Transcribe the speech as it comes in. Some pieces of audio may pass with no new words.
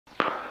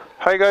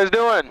How you guys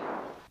doing?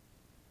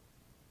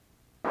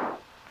 All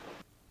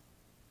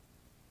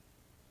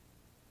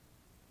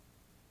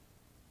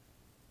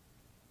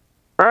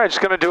right, just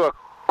gonna do a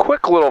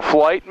quick little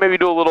flight, maybe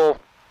do a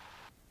little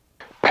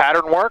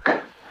pattern work.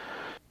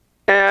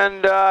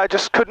 And I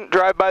just couldn't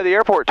drive by the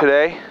airport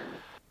today,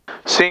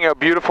 seeing how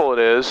beautiful it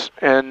is,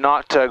 and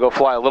not go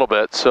fly a little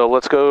bit. So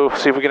let's go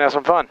see if we can have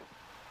some fun.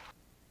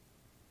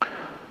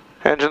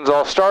 Engines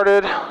all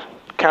started,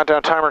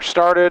 countdown timer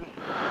started.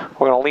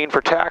 We're gonna lean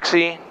for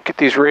taxi, get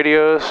these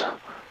radios,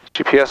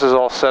 GPS is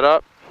all set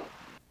up.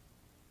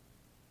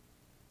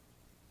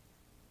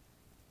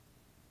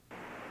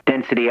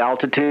 Density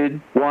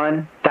altitude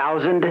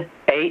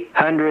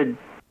 1,800.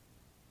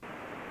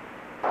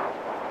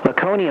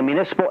 Laconia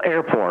Municipal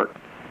Airport.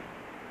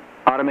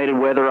 Automated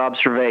weather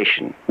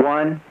observation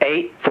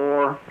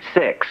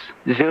 1846.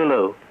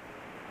 Zulu.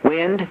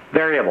 Wind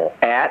variable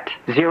at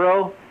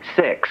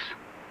 06.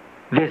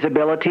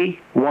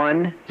 Visibility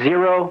 10.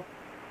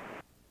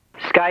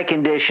 Sky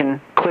condition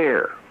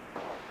clear.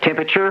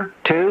 Temperature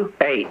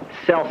 28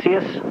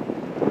 Celsius.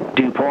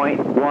 Dew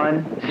point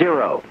 10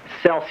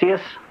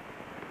 Celsius.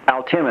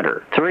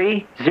 Altimeter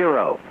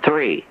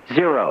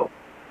 3030.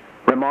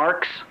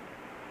 Remarks.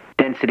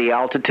 Density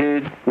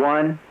altitude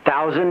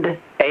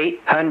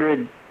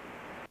 1,800.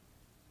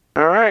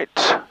 All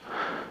right,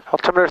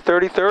 altimeter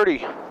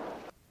 3030.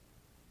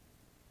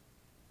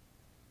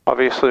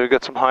 Obviously we've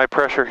got some high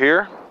pressure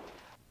here.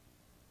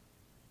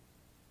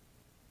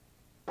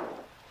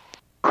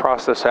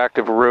 Across this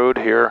active road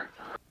here.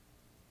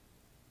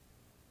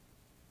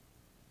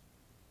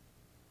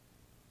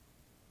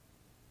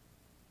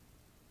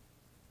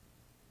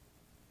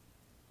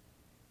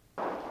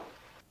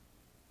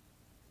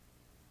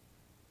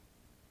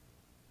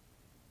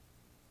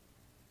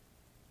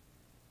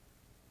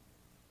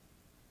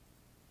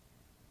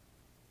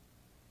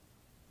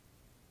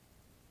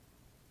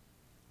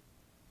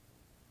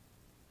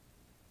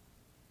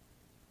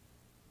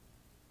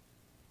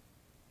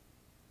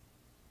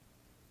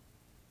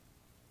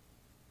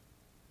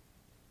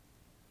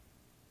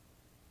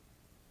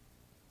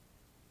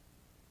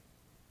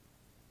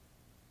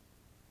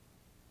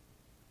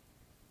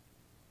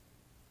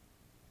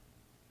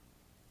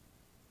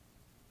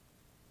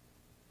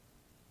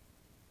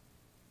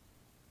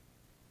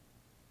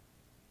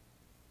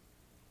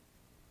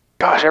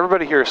 Gosh,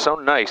 everybody here is so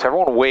nice.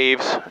 Everyone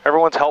waves,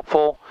 everyone's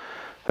helpful.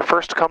 They're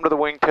first to come to the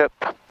wingtip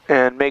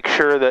and make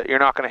sure that you're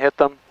not going to hit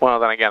them.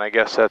 Well, then again, I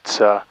guess that's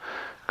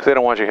because they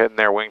don't want you hitting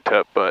their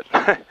wingtip, but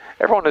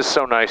everyone is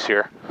so nice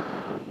here.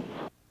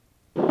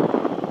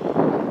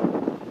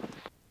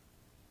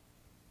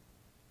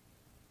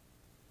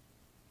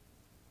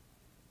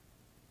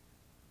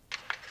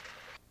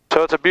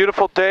 So it's a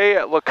beautiful day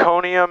at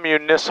Laconia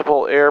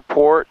Municipal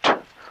Airport.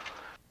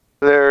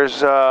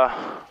 There's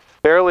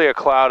barely a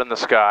cloud in the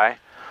sky.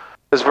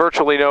 There's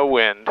virtually no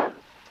wind.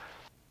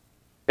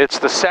 It's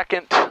the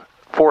second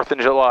 4th of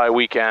July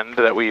weekend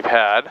that we've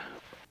had,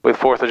 with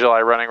 4th of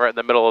July running right in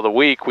the middle of the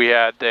week. We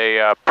had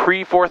a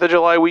pre-4th of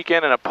July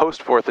weekend and a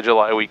post-4th of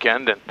July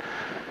weekend, and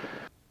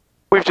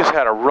we've just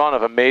had a run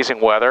of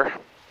amazing weather.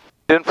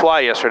 Didn't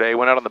fly yesterday,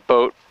 went out on the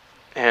boat,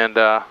 and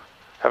have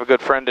a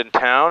good friend in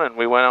town, and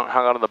we went out and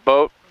hung out on the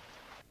boat.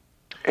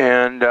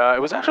 And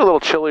it was actually a little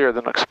chillier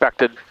than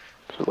expected.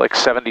 It was like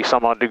 70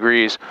 some odd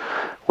degrees,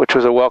 which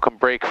was a welcome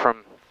break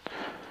from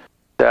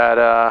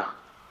that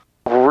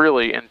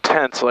really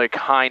intense, like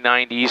high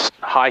 90s,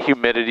 high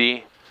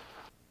humidity.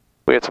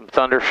 We had some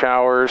thunder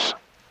showers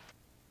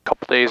a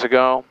couple days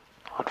ago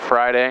on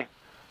Friday.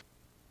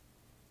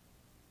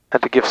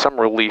 Had to give some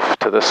relief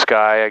to the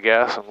sky, I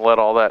guess, and let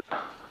all that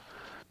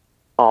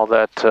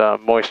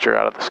moisture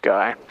out of the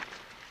sky.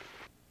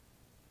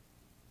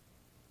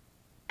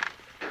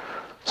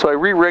 So I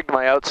re-rigged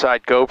my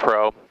outside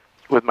GoPro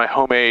with my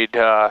homemade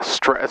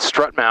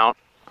strut mount,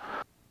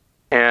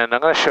 and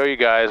I'm going to show you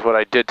guys what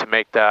I did to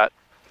make that.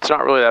 It's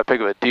not really that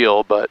big of a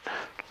deal, but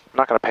I'm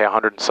not going to pay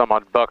 100 and some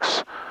odd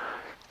bucks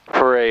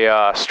for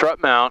a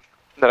strut mount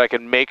that I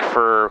can make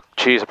for,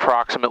 geez,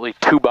 approximately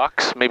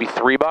 $2, maybe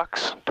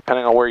 $3,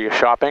 depending on where you're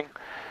shopping.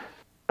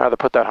 I'd rather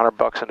put that 100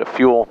 bucks into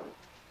fuel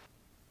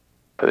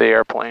for the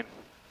airplane.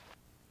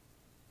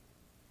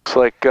 Looks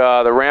like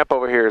the ramp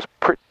over here is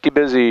pretty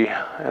busy.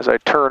 As I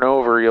turn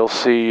over, you'll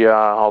see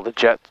all the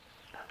jet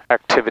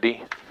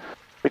activity.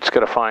 We just got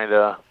to find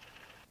a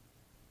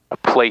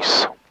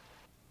place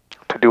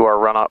to do our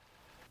run up.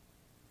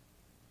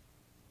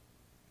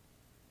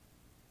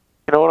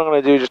 You know what I'm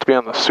going to do just to be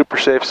on the super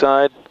safe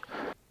side?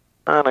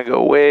 I'm going to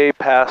go way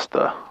past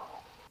the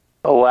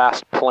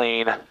last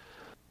plane.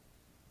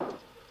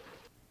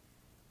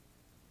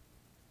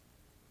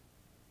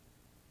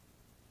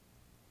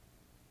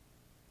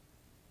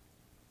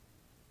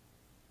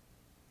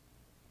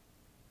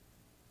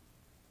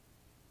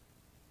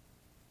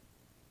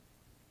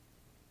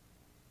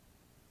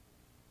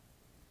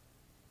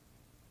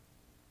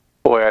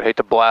 Boy, I'd hate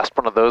to blast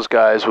one of those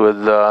guys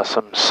with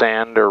some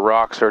sand or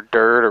rocks or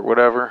dirt or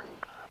whatever.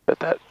 I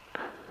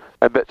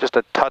bet just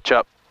a touch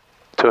up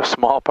to a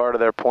small part of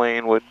their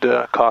plane would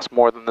cost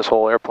more than this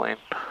whole airplane.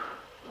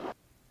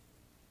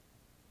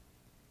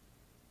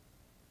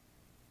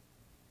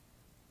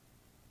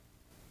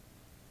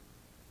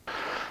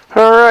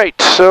 Alright,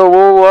 so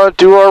we'll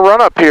do our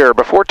run up here.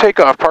 Before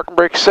takeoff, park and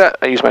brake set.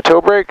 I use my toe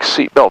brakes,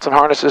 seat belts and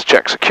harnesses,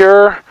 check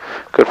secure.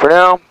 Good for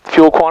now.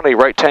 Fuel quantity,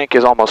 right tank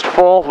is almost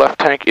full, left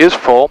tank is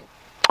full.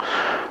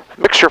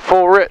 Mixture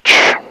full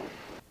rich.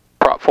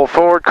 Prop full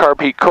forward,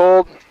 carb heat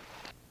cold.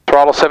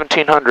 Throttle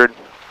 1700.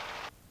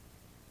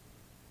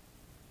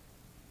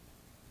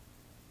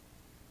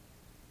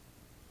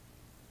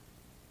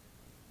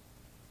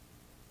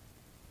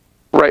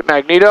 Right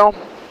magneto.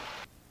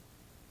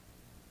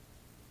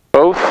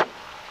 Both.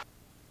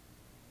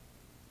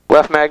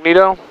 Left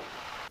magneto.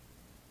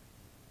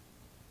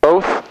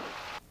 Both.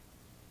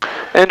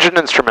 Engine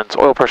instruments.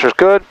 Oil pressure is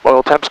good.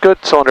 Oil temp's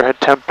good. Cylinder head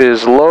temp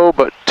is low,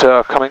 but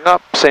coming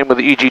up. Same with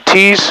the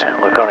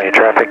EGTs. Laconia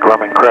traffic,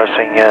 Grumman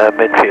crossing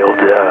midfield,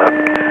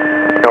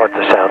 north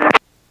to south.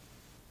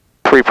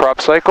 3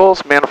 prop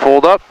cycles.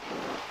 Manifold up.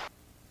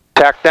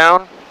 Tack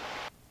down.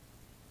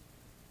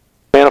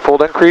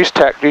 Manifold increase.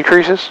 Tack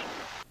decreases.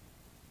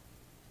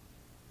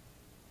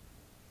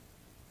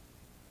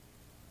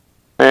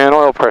 And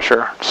oil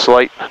pressure,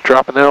 slight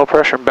drop in the oil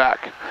pressure and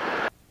back.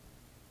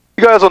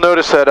 You guys will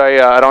notice that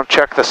I don't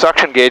check the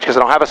suction gauge because I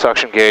don't have a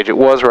suction gauge. It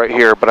was right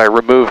here, but I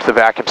removed the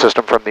vacuum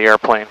system from the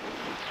airplane.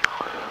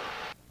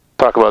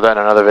 Talk about that in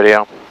another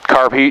video.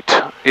 Carb heat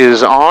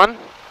is on.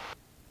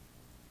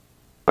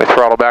 I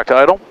throttle back to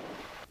idle.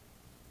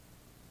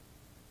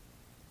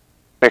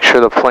 Make sure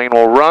the plane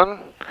will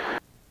run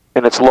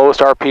in its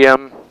lowest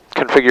RPM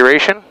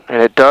configuration,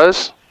 and it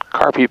does.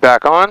 Carb heat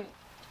back on.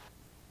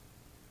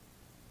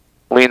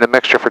 Lean the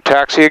mixture for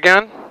taxi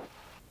again.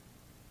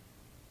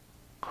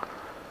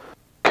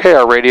 Okay,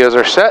 our radios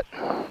are set.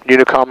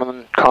 Unicom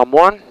on COM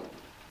 1.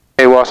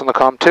 AWAS on the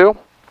COM 2.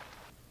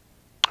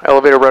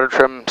 Elevator rudder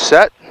trim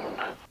set.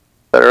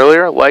 Said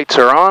earlier, lights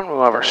are on.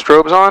 We'll have our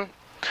strobes on.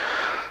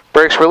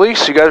 Brakes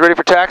release. You guys ready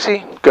for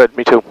taxi? Good,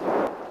 me too.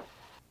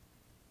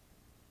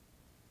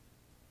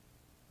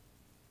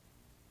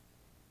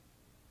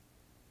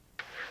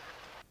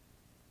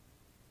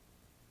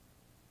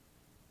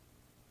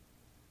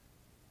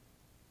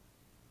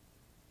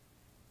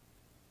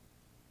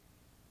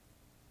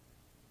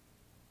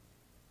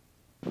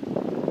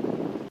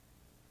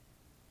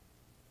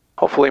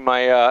 Hopefully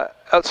my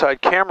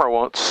outside camera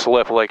won't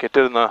slip like it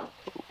did in the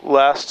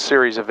last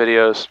series of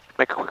videos.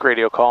 Make a quick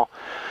radio call.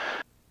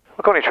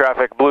 Laconia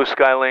traffic, blue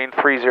sky lane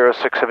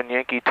 3067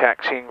 Yankee,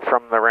 taxiing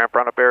from the ramp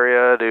run-up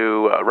area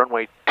to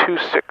runway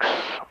 26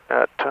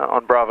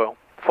 on Bravo.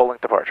 Full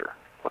length departure,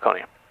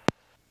 Laconia.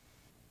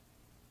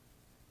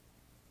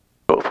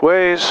 Both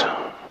ways.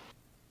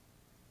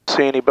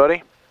 See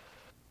anybody?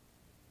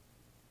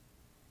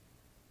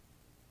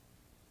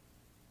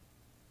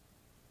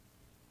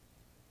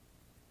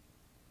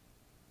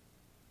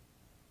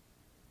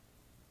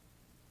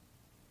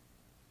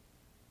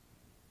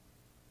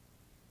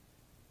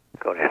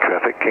 Laconia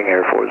traffic, King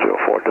Air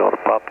 404 Delta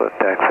Papa,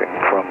 taxiing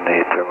from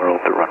the terminal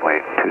to runway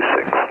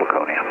 26,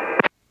 Laconia.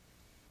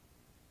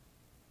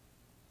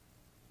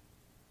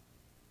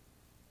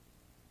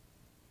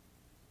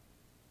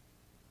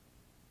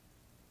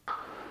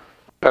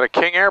 Got a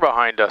King Air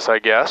behind us, I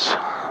guess.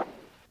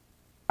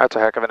 That's a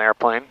heck of an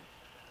airplane.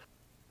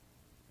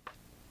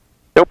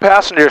 No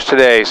passengers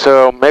today,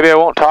 so maybe I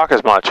won't talk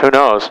as much. Who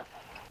knows?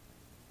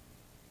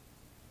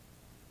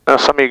 I know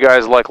some of you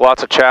guys like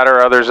lots of chatter,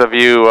 others of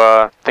you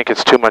think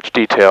it's too much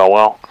detail.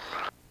 Well,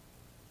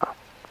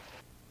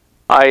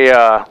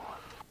 I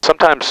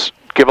sometimes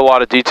give a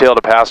lot of detail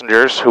to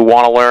passengers who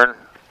want to learn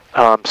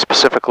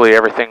specifically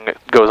everything that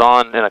goes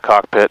on in a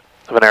cockpit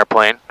of an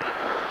airplane.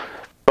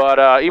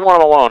 But even when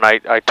I'm alone,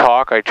 I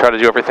talk, I try to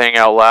do everything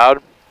out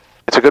loud.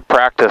 It's a good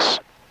practice.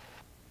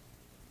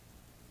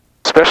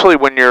 Especially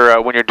when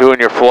you're doing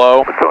your flow.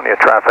 Laconia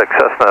traffic,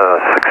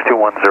 Cessna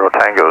 6210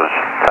 Tango's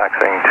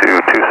taxiing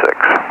to 26,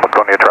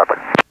 Laconia traffic.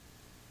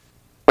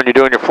 When you're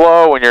doing your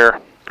flow, when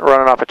you're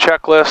running off a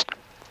checklist,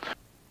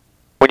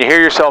 when you hear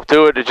yourself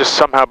do it, it just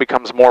somehow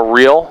becomes more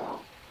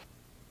real.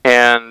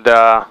 And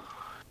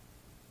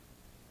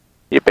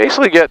you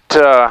basically get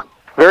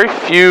very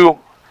few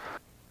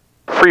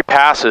free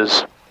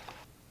passes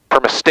for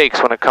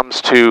mistakes when it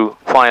comes to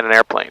flying an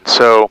airplane.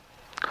 So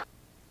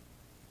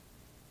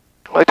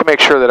I like to make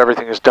sure that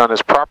everything is done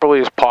as properly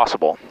as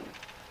possible.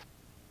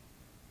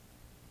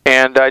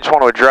 And I just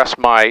want to address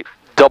my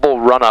double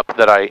run-up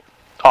that I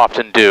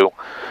often do.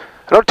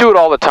 I don't do it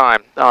all the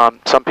time.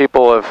 Some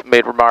people have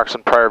made remarks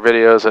in prior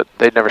videos that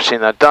they'd never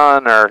seen that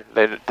done, or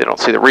they don't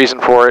see the reason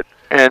for it.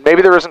 And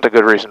maybe there isn't a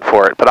good reason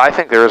for it, but I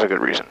think there is a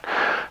good reason.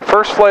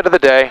 First flight of the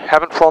day,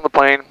 haven't flown the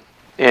plane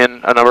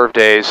in a number of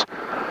days.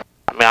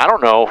 I mean, I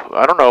don't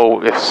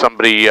know if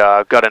somebody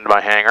got into my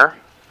hangar.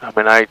 I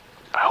mean, I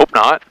hope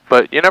not,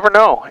 but you never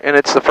know. And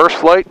it's the first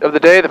flight of the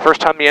day, the first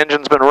time the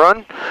engine's been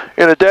run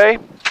in a day.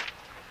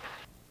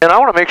 And I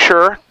want to make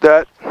sure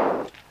that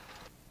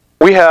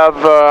we have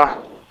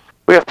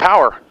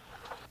power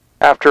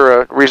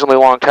after a reasonably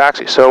long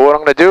taxi. So what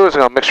I'm going to do is I'm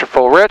going to mixture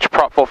full rich,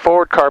 prop full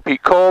forward, carb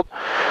heat cold,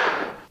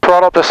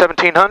 throttle up to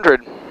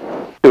 1700.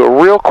 Do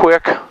a real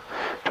quick,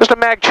 just a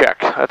mag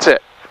check. That's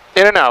it.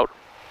 In and out.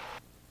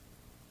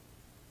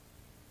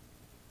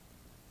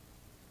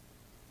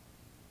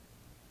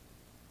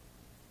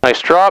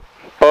 Nice drop,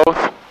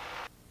 both.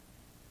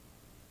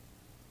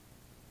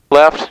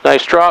 Left,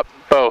 nice drop,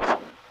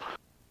 both.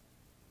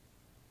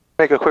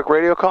 Make a quick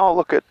radio call,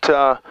 look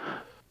at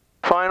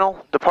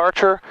final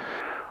departure.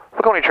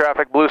 Laconia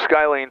traffic, blue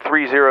sky lane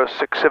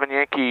 3067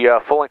 Yankee,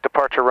 full length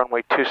departure,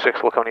 runway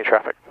 26, Laconia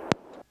traffic.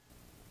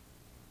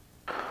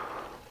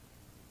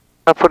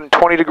 I put in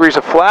 20 degrees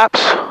of flaps.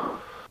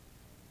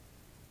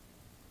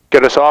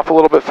 Get us off a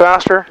little bit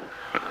faster.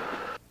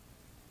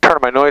 Turn on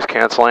my noise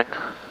canceling.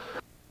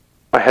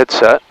 My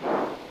headset.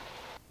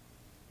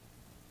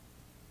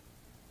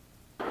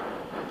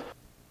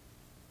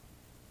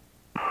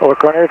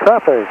 Laconia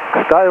traffic,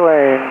 sky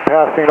lane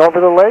passing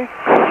over the lake,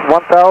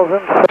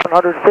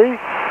 1,700 feet,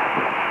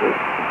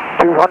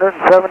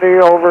 270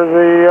 over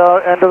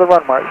the end of the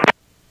runway.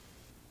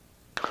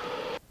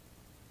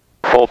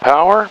 Full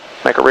power,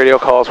 make a radio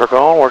call as we're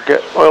going. We're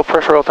getting oil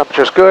pressure, oil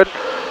temperature's good.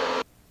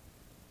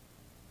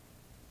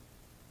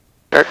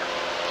 There.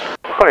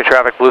 Laconia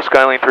traffic, blue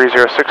sky lane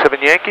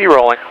 3067 Yankee,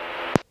 rolling.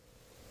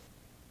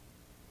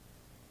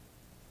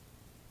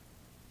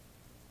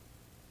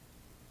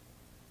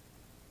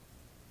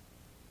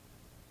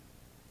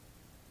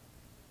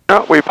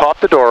 No, we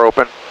popped the door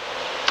open.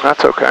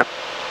 That's okay.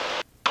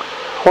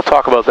 We'll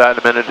talk about that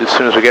in a minute as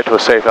soon as we get to a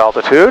safe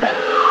altitude.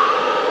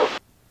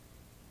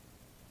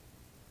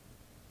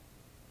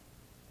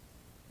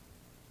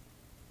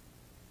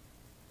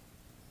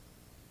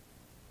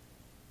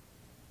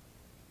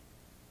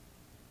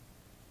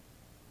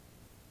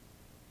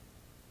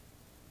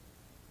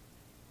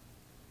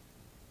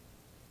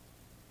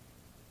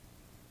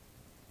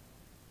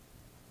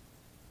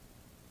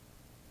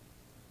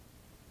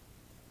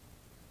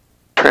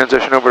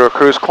 Transition over to a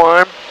cruise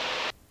climb.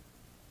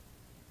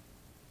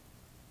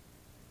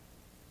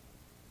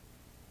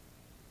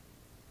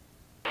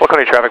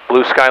 Laconia traffic,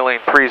 blue sky lane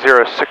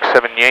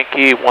 3067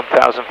 Yankee,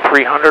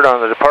 1,300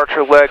 on the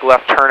departure leg,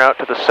 left turn out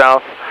to the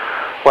south.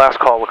 Last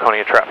call,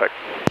 Laconia traffic.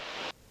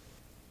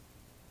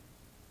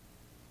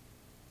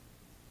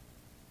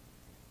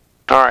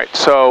 All right,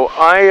 so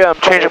I am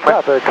changing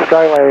my... Traffic,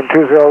 sky lane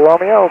 20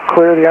 Romeo,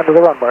 clear the end of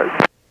the runway.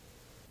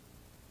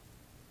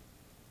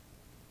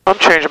 I'm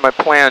changing my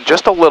plan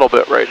just a little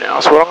bit right now.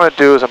 So what I'm going to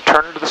do is I'm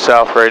turning to the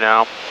south right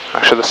now.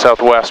 Actually the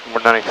southwest more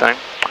than anything.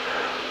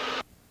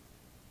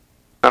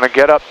 I'm going to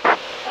get up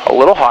a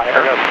little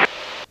higher.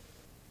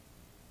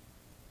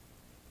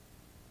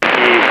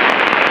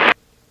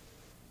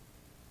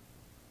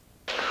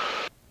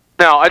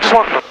 Now I just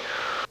want... Is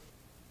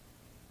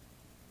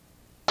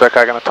that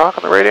guy going to talk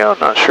on the radio?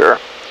 Not sure.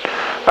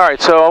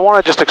 Alright, so I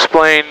want to just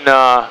explain...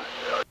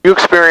 you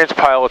experienced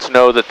pilots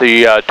know that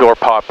the door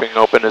popping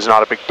open is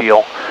not a big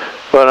deal.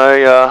 But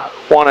I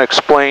want to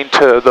explain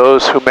to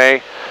those who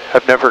may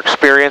have never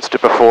experienced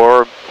it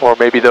before, or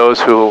maybe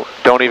those who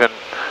don't even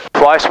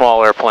fly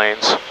small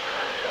airplanes,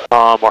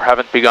 or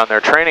haven't begun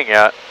their training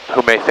yet,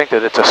 who may think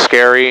that it's a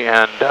scary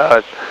and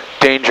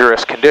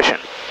dangerous condition.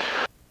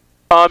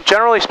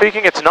 Generally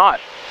speaking, it's not.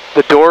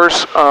 The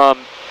doors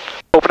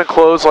open and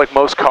close like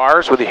most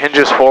cars with the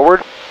hinges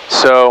forward.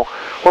 So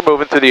we're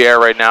moving through the air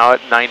right now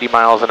at 90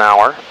 miles an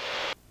hour.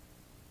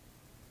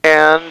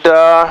 And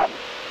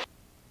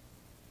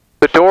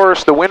the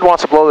doors, the wind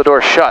wants to blow the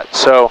doors shut,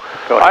 so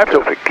I have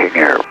to... King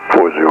Air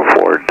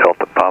 404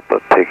 Delta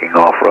Papa taking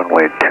off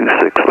runway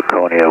 26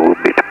 Laconia, will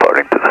be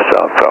departing to the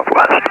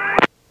south-southwest.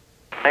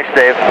 Thanks,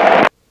 Dave.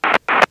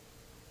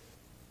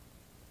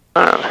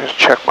 Just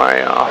check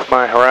my off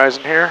my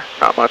horizon here.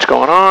 Not much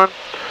going on.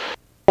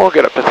 We'll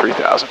get up to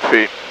 3,000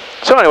 feet.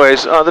 So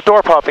anyways, the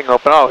door popping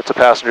open. Oh, it's a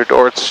passenger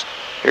door.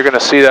 You're going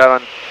to see that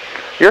on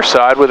your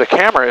side where the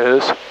camera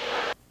is.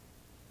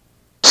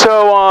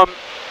 So,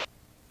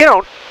 you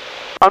know,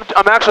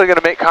 I'm actually going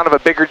to make kind of a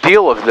bigger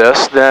deal of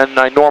this than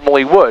I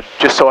normally would,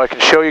 just so I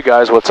can show you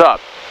guys what's up.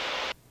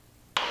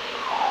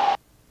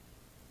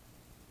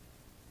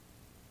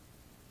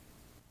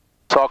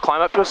 So I'll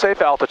climb up to a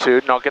safe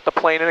altitude, and I'll get the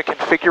plane in a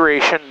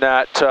configuration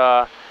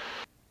that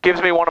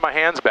gives me one of my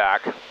hands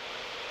back.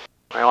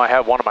 I know I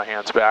have one of my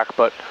hands back,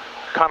 but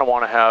I kind of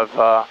want to have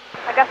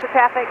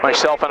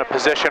myself in a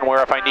position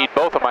where if I need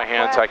both of my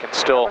hands, I can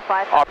still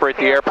operate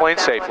the airplane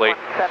safely.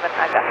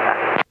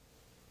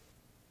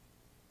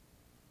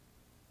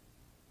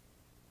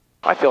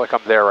 I feel like I'm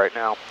there right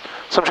now.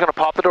 So I'm just going to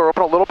pop the door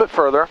open a little bit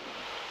further,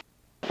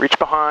 reach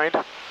behind,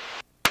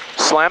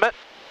 slam it,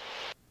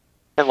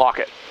 and lock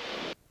it.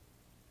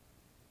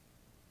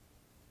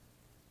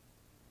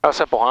 How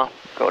simple, huh?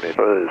 Going in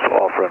for this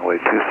off runway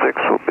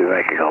 26, we'll be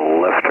making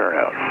a left turn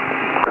out.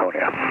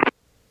 Laconia.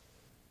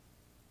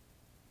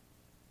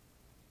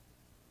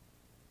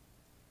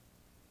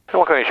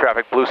 Laconia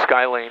traffic, blue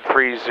sky lane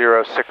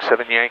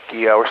 3067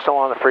 Yankee. We're still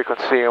on the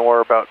frequency and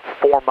we're about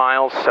 4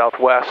 miles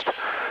southwest,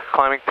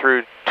 climbing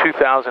through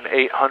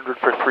 2,800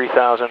 for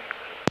 3,000.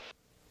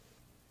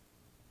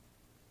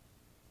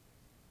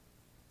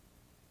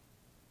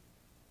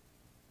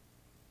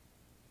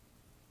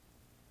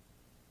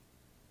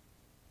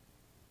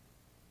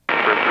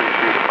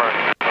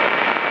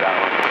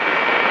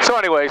 So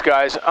anyways,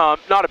 guys,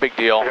 not a big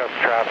deal,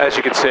 as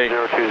you can see.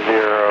 020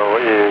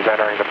 is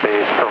entering the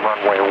base for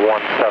runway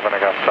 17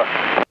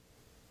 Augusta.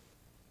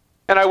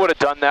 And I would have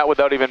done that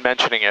without even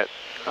mentioning it,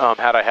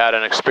 had I had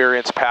an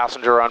experienced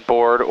passenger on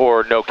board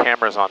or no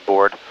cameras on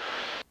board.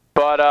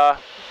 But,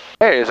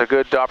 hey, it's a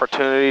good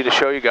opportunity to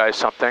show you guys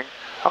something.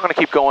 I'm going to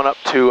keep going up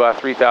to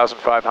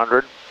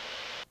 3,500.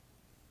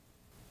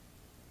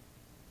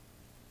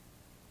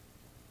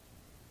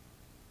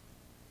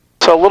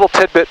 So a little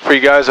tidbit for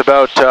you guys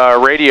about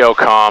radio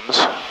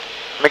comms.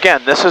 And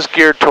again, this is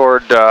geared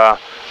toward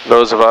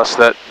those of us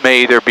that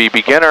may either be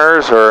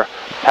beginners or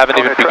haven't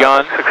even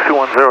begun.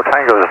 6210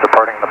 Tango is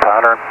departing the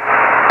pattern,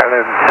 and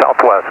then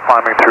southwest,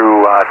 climbing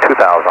through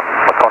 2000,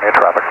 Laconia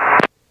traffic.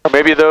 Or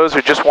maybe those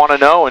who just want to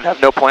know and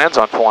have no plans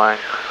on flying.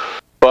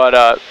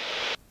 But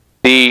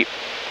the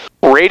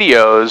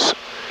radios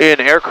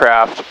in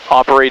aircraft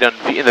operate in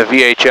the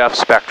VHF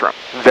spectrum,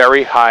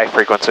 very high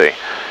frequency.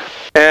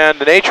 And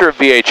the nature of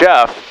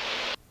VHF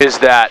is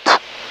that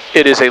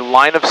it is a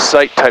line of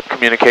sight type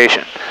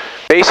communication.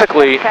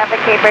 Basically, traffic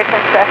Cambridge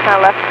and Cessna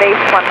left base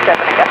 17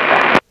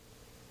 Augusta.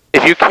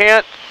 If you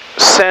can't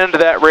send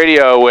that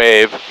radio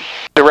wave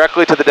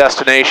directly to the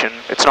destination,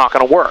 it's not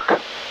going to work.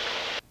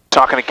 It's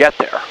not going to get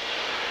there.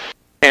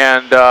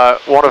 And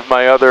one of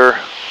my other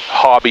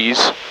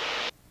hobbies,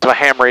 I'm a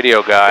ham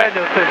radio guy.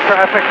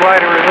 Traffic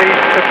light release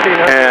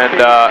 1500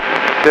 and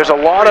there's a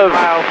lot of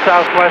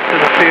southwest of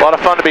the field. A lot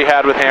of fun to be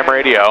had with ham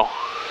radio.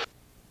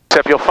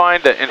 Except you'll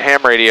find that in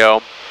ham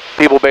radio,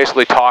 people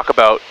basically talk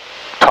about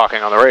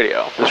talking on the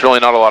radio. There's really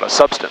not a lot of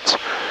substance.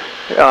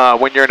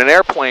 When you're in an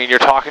airplane, you're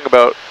talking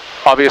about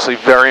obviously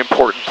very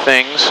important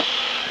things,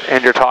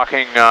 and you're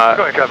talking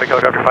Going traffic,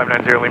 helicopter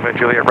 590 Lima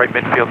Juliet, right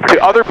midfield.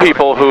 to other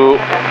people who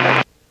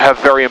have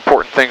very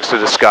important things to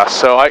discuss.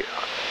 So I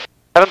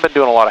haven't been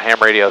doing a lot of ham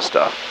radio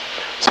stuff.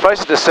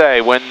 Suffice it to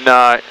say, when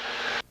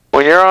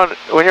you're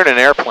in an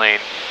airplane,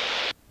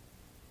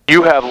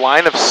 you have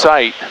line of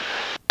sight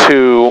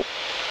to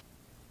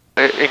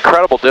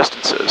incredible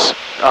distances,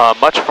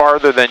 much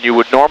farther than you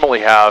would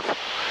normally have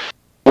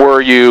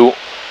were you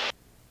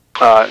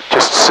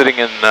just sitting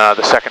in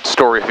the second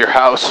story of your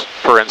house,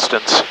 for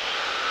instance,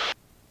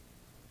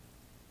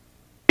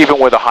 even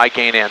with a high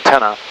gain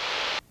antenna.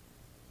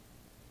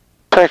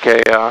 Take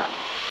an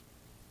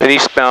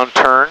eastbound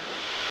turn,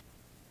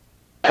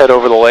 head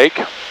over the lake.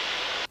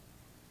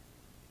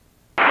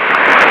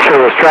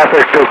 Sure, was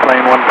traffic, still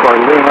plane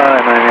 14 Lima,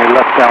 and then a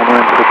left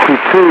downwind for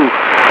 22.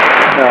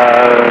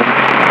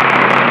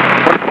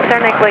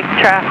 Saranac Lake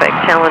traffic,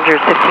 Challenger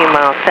 15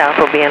 miles south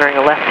will be entering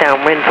a left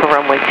downwind for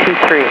runway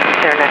 23,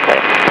 Saranac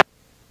Lake.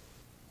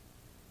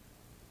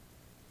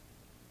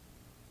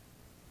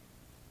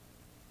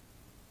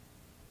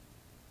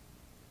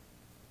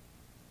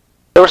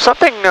 There was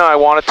something I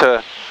wanted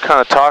to kind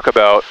of talk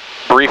about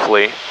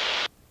briefly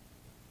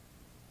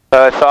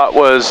that I thought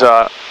was,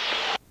 I'm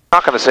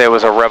not going to say it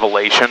was a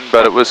revelation,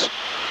 but it was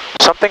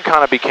something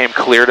kind of became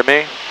clear to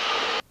me.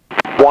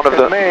 One of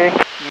the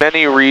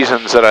many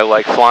reasons that I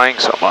like flying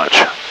so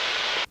much.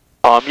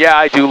 Yeah,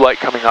 I do like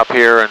coming up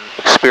here and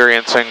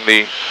experiencing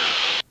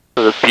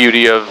the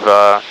beauty of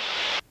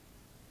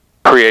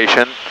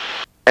creation,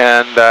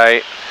 and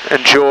I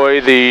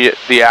enjoy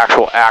the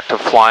actual act of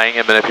flying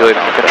and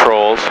manipulating the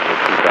controls.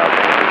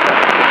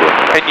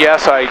 And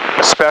yes, I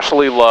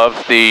especially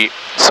love the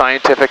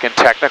scientific and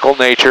technical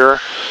nature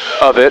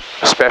of it,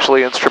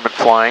 especially instrument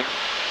flying.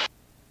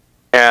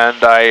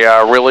 And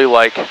I really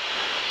like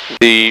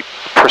the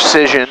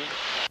precision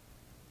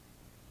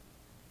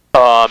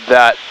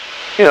that,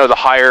 you know, the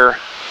higher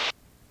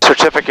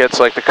certificates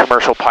like the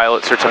commercial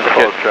pilot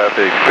certificate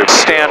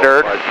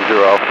standard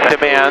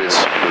demands.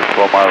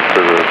 12 miles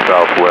to the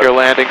southwest. Your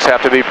landings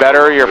have to be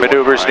better, your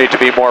maneuvers need to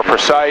be more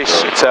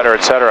precise, etc.,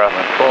 etc.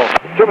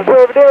 Jumpers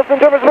below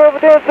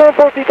Verdanson,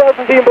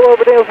 14,000 feet below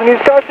Verdanson,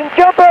 use caution,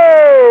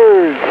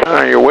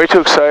 jumpers! You're way too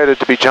excited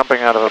to be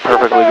jumping out of a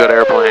perfectly good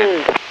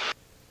airplane.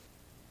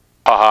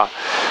 Haha.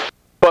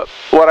 But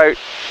what I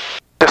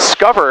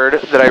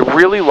discovered that I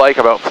really like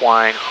about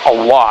flying a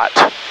lot,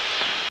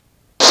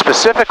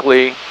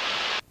 specifically,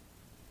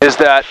 is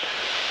that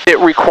it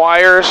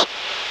requires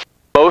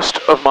most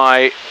of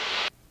my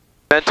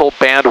mental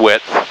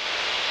bandwidth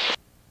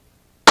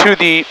to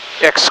the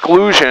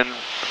exclusion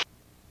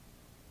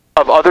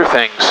of other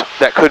things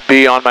that could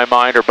be on my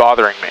mind or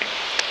bothering me.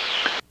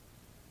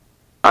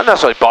 Not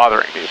necessarily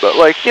bothering me, but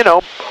like, you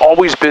know,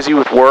 always busy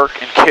with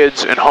work and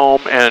kids and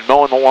home and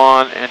mowing the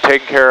lawn and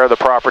taking care of the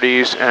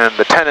properties and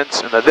the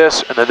tenants and the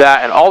this and the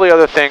that and all the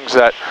other things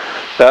that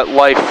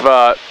life,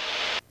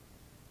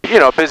 you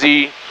know,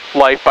 busy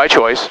life by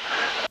choice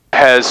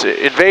has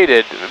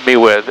invaded me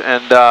with.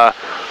 And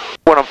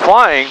when I'm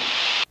flying,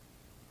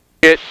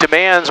 it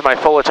demands my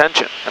full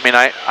attention. I mean,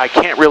 I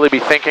can't really be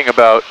thinking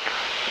about,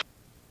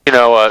 you you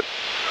know, a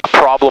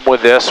problem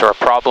with this or a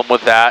problem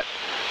with that.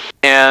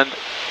 And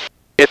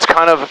it's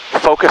kind of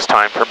focus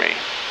time for me.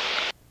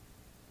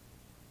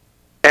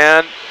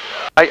 And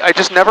I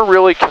just never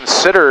really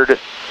considered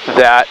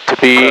that to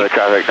be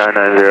traffic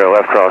 990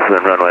 left crossing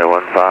runway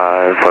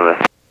 15 for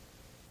the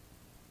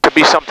to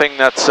be something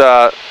that's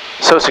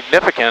so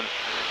significant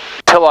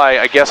until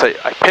I guess I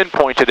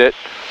pinpointed it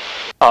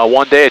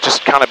one day. It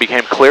just kind of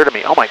became clear to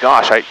me, oh my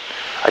gosh, I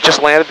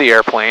just landed the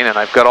airplane and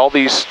I've got all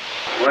these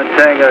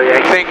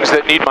things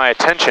that need my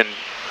attention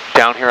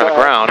down here on the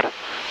ground,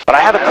 but I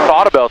haven't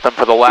thought about them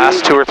for the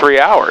last 2 or 3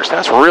 hours.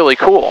 That's really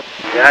cool.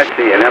 Yeah, I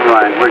see you. Never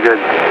mind. We're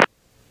good.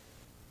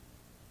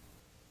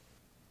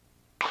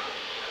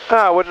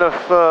 I wouldn't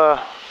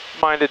have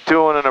minded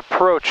doing an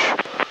approach,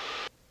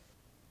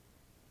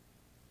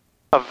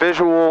 a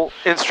visual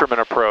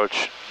instrument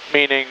approach,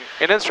 meaning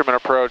an instrument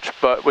approach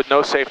but with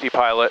no safety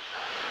pilot,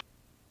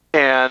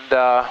 and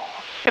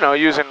you know,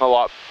 using a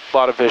lot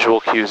of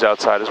visual cues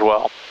outside as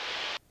well.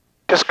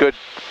 Just good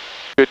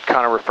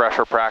kind of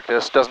refresher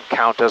practice. Doesn't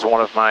count as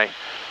one of my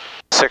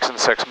 6 in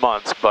 6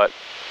 months, but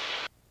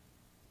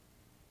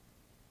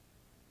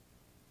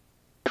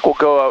we'll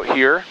go out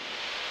here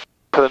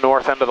to the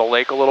north end of the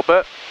lake a little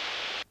bit.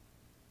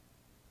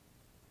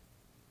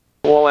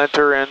 We'll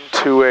enter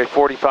into a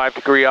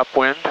 45-degree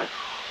upwind,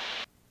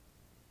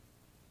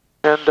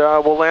 and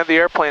we'll land the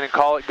airplane and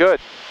call it good.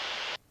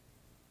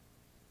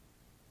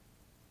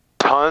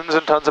 Tons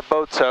and tons of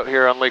boats out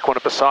here on Lake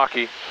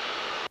Winnipesaukee.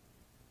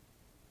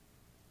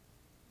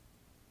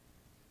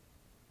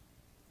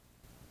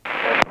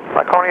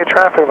 Laconia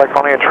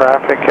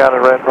traffic, out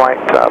of red and white,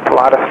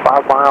 Pilatus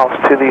 5 miles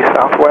to the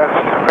southwest.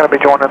 We're going to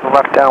be joining the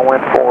left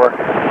downwind for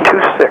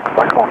 26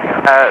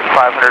 Laconia. At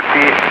 500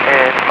 feet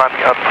and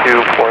climbing up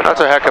to 4.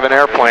 That's a heck of an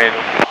airplane.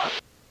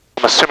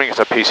 I'm assuming it's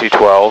a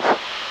PC-12.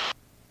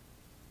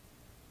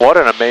 What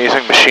an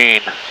amazing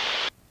machine.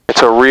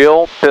 It's a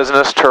real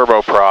business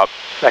turboprop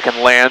that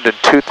can land in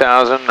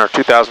 2,000 or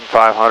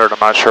 2,500, I'm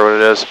not sure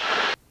what it is.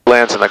 It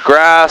lands in the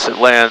grass, it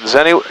lands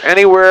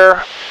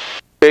anywhere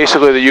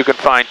basically that you can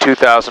find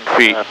 2,000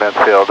 feet.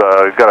 Mansfield,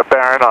 we've got a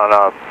bearing on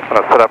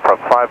going to set up for a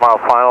 5-mile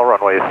final,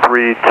 runway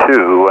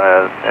 32,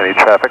 and any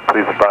traffic,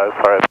 please advise.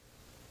 Sorry.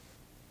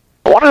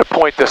 I wanted to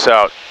point this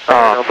out.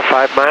 On the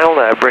 5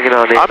 mile, bring it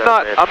on in.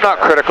 I'm not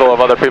critical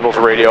of other people's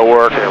radio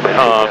work.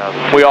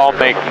 We all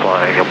make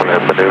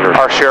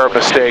our share of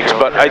mistakes,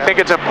 but I think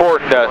it's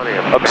important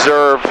to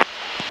observe.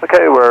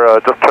 Okay, we're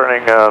just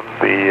turning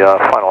the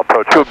final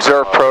approach. To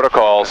observe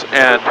protocols,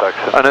 and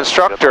an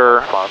instructor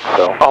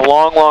a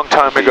long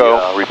time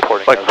ago,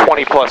 like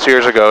 20 plus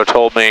years ago,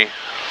 told me, you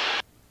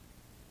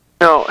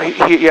know,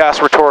 he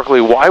asked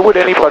rhetorically, why would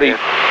anybody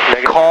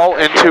call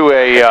into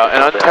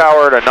an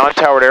untowered, a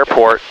non-towered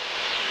airport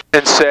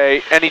and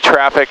say, any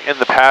traffic in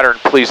the pattern,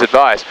 please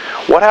advise?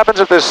 What happens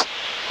if there's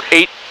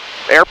 8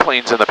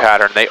 airplanes in the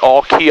pattern, they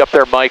all key up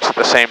their mics at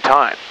the same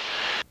time?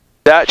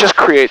 That just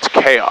creates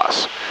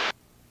chaos.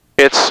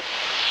 It's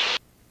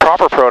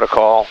proper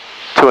protocol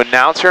to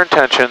announce your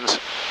intentions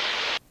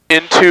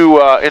into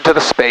the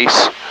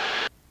space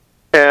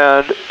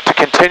and to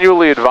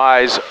continually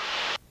advise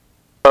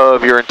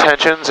of your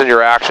intentions and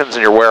your actions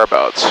and your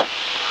whereabouts,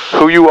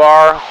 who you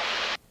are,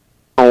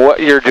 and what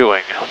you're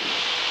doing.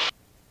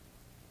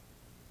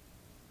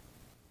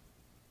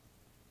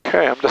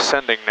 Okay, I'm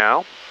descending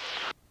now.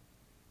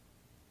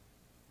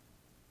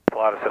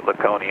 Pilatus at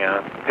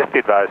Laconia. Just be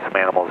advised some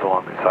animals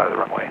along the side of the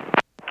runway.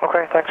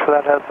 Okay, thanks for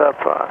that heads up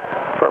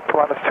for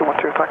Pilatus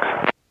 212, thanks.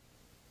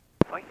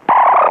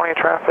 Laconia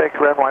traffic,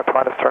 red and white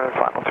Pilatus turning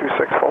final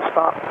 26, full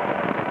stop.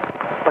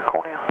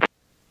 Laconia.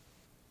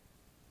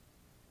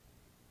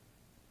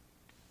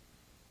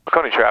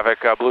 Laconia traffic,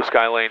 blue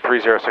sky lane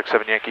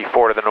 3067 Yankee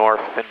 4 to the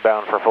north,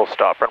 inbound for full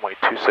stop, runway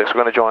 26.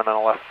 We're going to join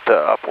on the left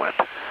upwind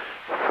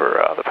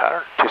for the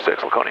pattern,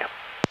 26 Laconia.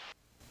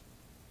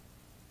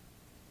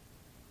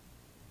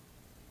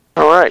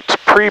 Alright,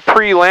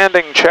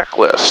 pre-landing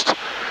checklist.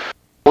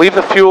 Leave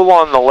the fuel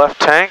on the left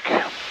tank.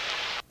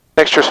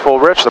 Mixture's full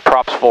rich, the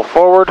prop's full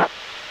forward.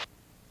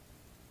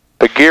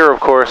 The gear, of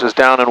course, is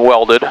down and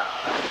welded,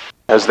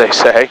 as they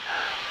say.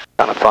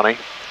 Kind of funny.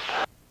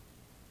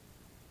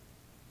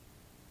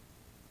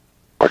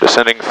 We're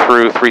descending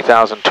through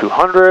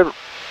 3,200.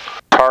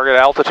 Target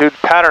altitude,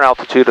 pattern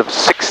altitude of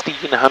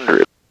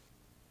 1,600.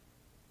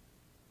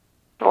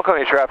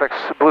 Laconia traffic,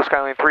 blue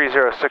sky lane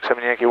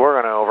 3067 Yankee.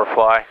 We're going to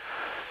overfly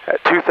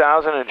at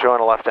 2,000 and join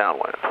a left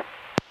downwind.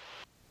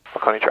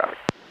 Laconia traffic.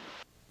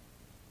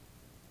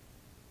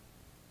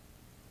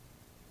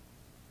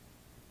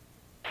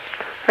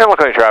 And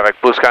Laconia traffic,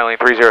 blue sky lane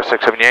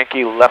 3067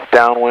 Yankee, left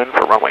downwind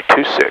for runway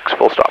 26,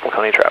 full stop,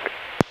 Laconia traffic.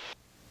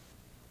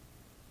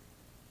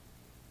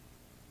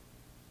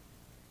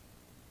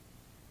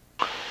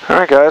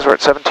 Alright guys, we're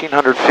at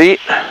 1,700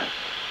 feet,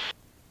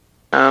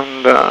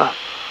 and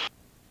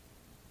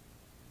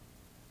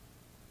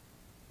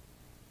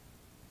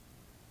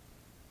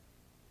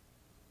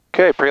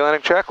okay,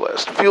 pre-landing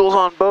checklist. Fuel's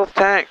on both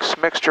tanks.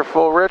 Mixture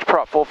full rich,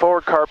 prop full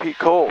forward, carb heat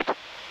cold.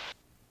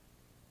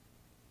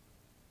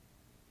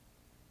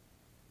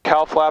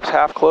 Cowl flaps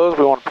half closed.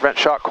 We want to prevent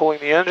shock cooling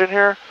the engine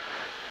here.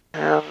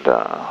 And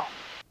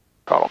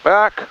throttle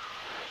back.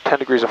 10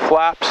 degrees of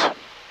flaps.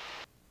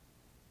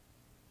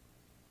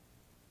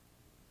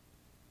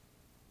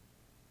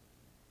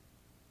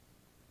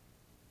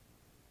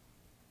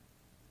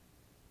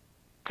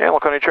 And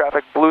Laconia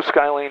traffic, blue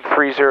sky lane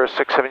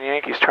 3067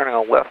 Yankees, turning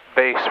on left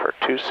base for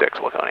 26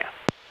 Laconia.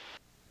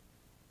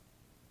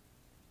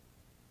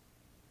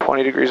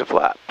 20 degrees of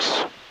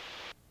flaps.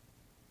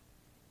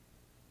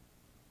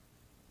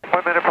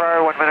 1 minute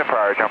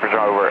prior, jumpers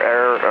over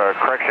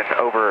correction,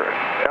 over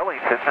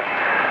Ellington,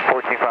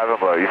 14.5 and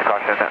below. Use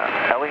caution,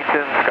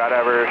 Ellington,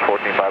 skydivers,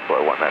 14.5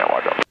 below, 1 minute,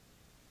 watch out.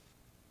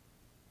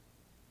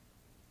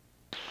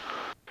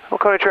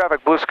 Laconia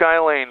traffic, blue sky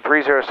lane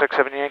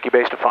 3067 Yankee,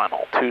 base to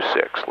final,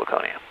 26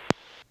 Laconia.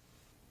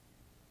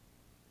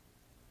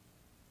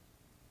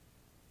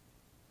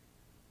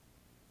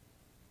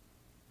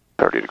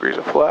 Degrees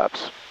of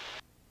flaps.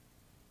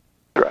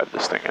 Drive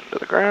this thing into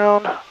the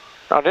ground.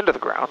 Not into the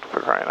ground,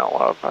 for crying out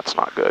loud. That's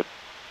not good.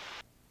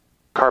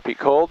 Carpet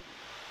cold.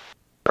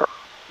 Or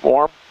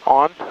warm.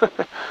 On.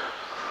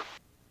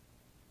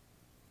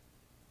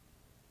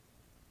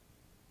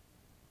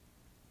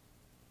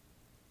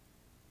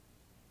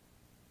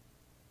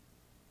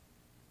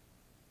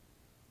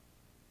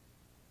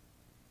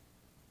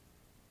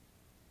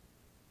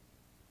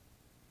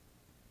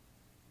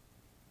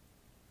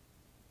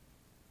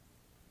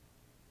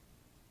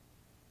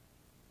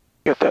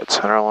 Get that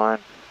center line.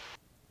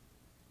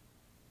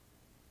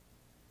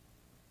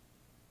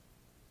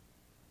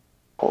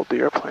 Hold the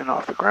airplane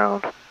off the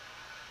ground.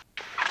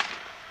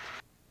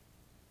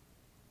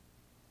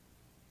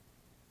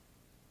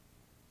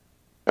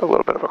 A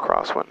little bit of a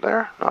crosswind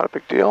there, not a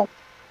big deal.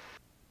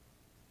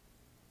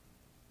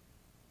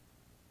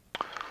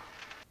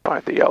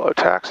 Find the yellow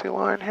taxi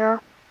line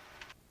here.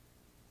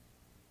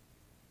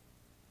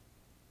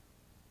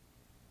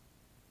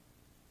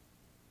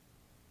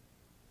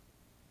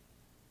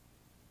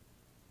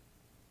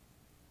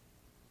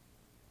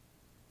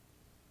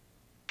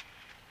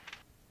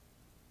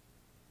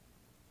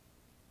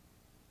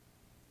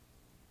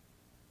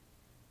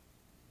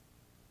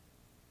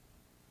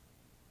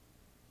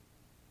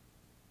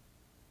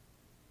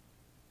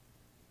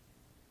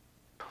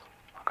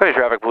 Okay,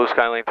 traffic, blue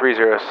sky lane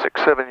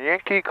 3067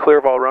 Yankee, clear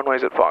of all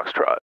runways at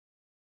Foxtrot.